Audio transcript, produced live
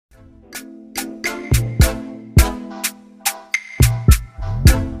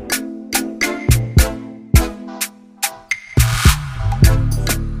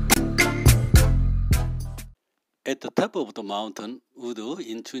At the top of the mountain Udu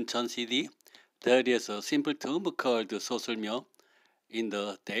in Chuncheon city, there is a simple tomb called Soseulmyo. In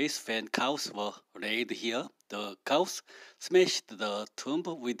the days when cows were laid here, the cows smashed the tomb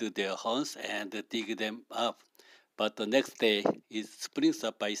with their horns and dig them up. But the next day, it springs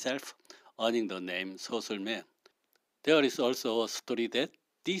up by itself, earning the name Soseulmyo. There is also a story that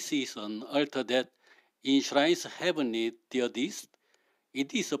this is an altar that enshrines heavenly deities.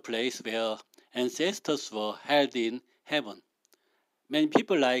 It is a place where ancestors were held in heaven. Many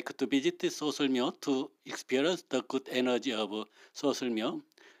people like to visit Soseulmyo to experience the good energy of Soseulmyo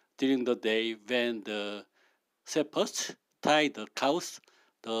during the day when the shepherds tie the cows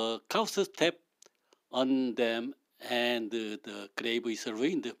step on them and the grave is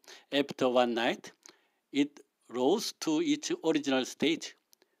ruined. After one night, it rose to its original stage.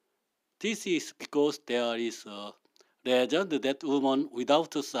 This is because there is a legend that women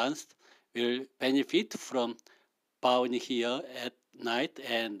without sons will benefit from bowing here at night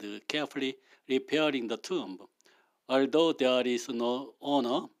and carefully repairing the tomb. Although there is no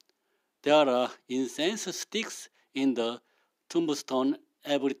owner, there are incense sticks in the tombstone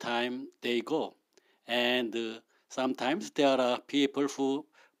every time they go. And sometimes there are people who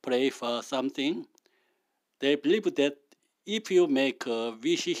pray for something. They believe that if you make a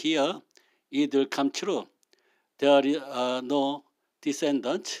wish here, it will come true. There are no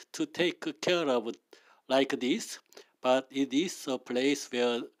descendants to take care of like this, but it is a place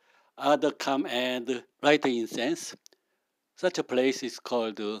where others come and light incense. Such a place is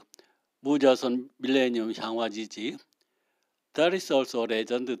called 무자선 Millennium 향화지지. There is also a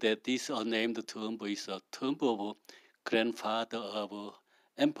legend that this unnamed tomb is a tomb of grandfather of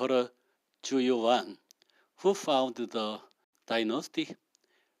Emperor Zhou Yuan, who founded the dynasty.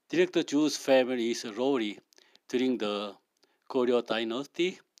 Direct Zhou's family is Rory. During the Goryeo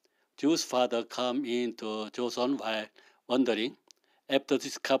dynasty, Zhou's father came into Joseon while wandering. After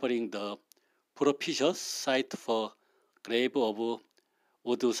discovering the propitious site for grave of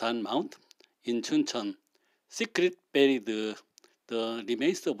Udu Mount in Chuncheon, secret buried the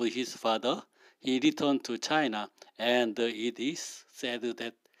remains of his father. He returned to China, and it is said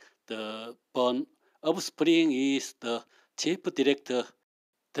that the born offspring is the chief director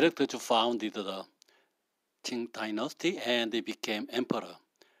who founded the Qing Dynasty and became emperor.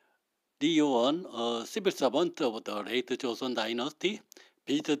 Yuan, a civil servant of the late Joseon Dynasty,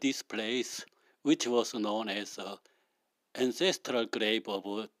 visited this place, which was known as the ancestral grave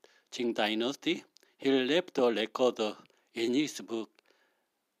of Qing Dynasty. He left a record in his book,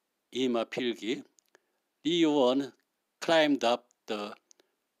 Ima Pilgi. Yuan climbed up the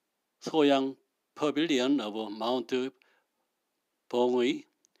Soyang Pavilion of Mount Udu,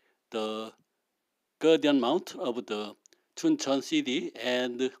 the guardian mount of the Chuncheon city,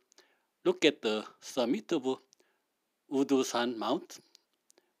 and look at the summit of Udu Mount,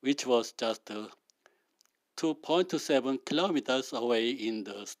 which was just 2.7 kilometers away in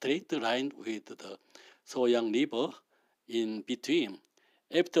the straight line with the Soyang River in between.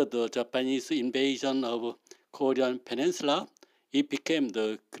 After the Japanese invasion of Korean Peninsula, it became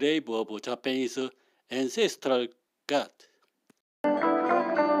the grave of Japanese ancestral god.